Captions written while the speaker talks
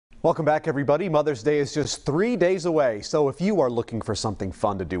Welcome back, everybody. Mother's Day is just 3 days away, so if you are looking for something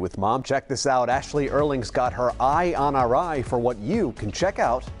fun to do with mom, check this out. Ashley Erling's got her eye on our eye for what you can check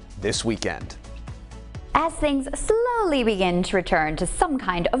out this weekend. As things slowly begin to return to some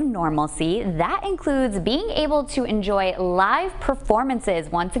kind of normalcy, that includes being able to enjoy live performances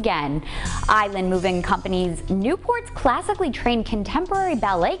once again. Island Moving Company's Newport's classically trained contemporary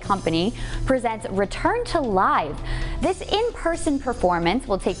ballet company presents Return to Live. This in-person performance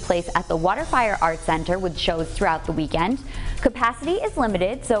will take place at the Waterfire Arts Center with shows throughout the weekend. Capacity is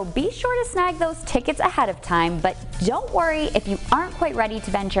limited, so be sure to snag those tickets ahead of time, but don't worry if you aren't quite ready to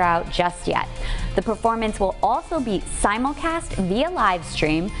venture out just yet. The performance will also be simulcast via live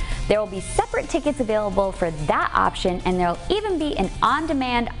stream. There will be separate tickets available for that option, and there will even be an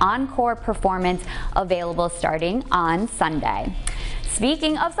on-demand encore performance available starting on Sunday.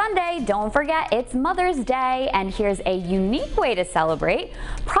 Speaking of Sunday, don't forget it's Mother's Day, and here's a unique way to celebrate.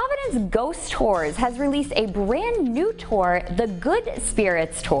 Providence Ghost Tours has released a brand new tour, the Good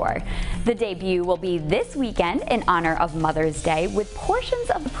Spirits Tour. The debut will be this weekend in honor of Mother's Day, with portions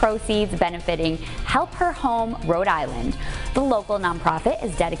of the proceeds benefiting Help Her Home, Rhode Island. The local nonprofit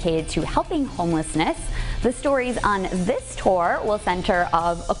is dedicated to helping homelessness. The stories on this tour will center,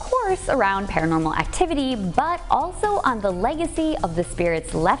 of course, around paranormal activity, but also on the legacy of the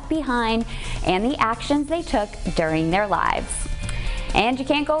spirits left behind and the actions they took during their lives. And you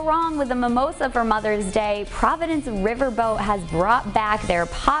can't go wrong with a mimosa for Mother's Day. Providence Riverboat has brought back their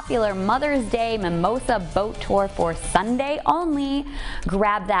popular Mother's Day Mimosa Boat Tour for Sunday only.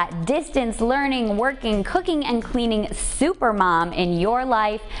 Grab that distance learning, working, cooking, and cleaning super mom in your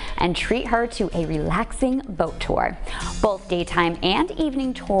life and treat her to a relaxing boat tour. Both daytime and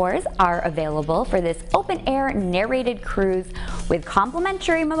evening tours are available for this open-air narrated cruise with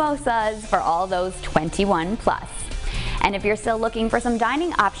complimentary mimosas for all those 21 plus. And if you're still looking for some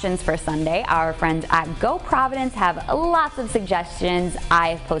dining options for Sunday, our friends at Go Providence have lots of suggestions.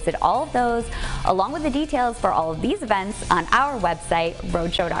 I've posted all of those, along with the details for all of these events, on our website,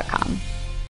 rhodeshow.com.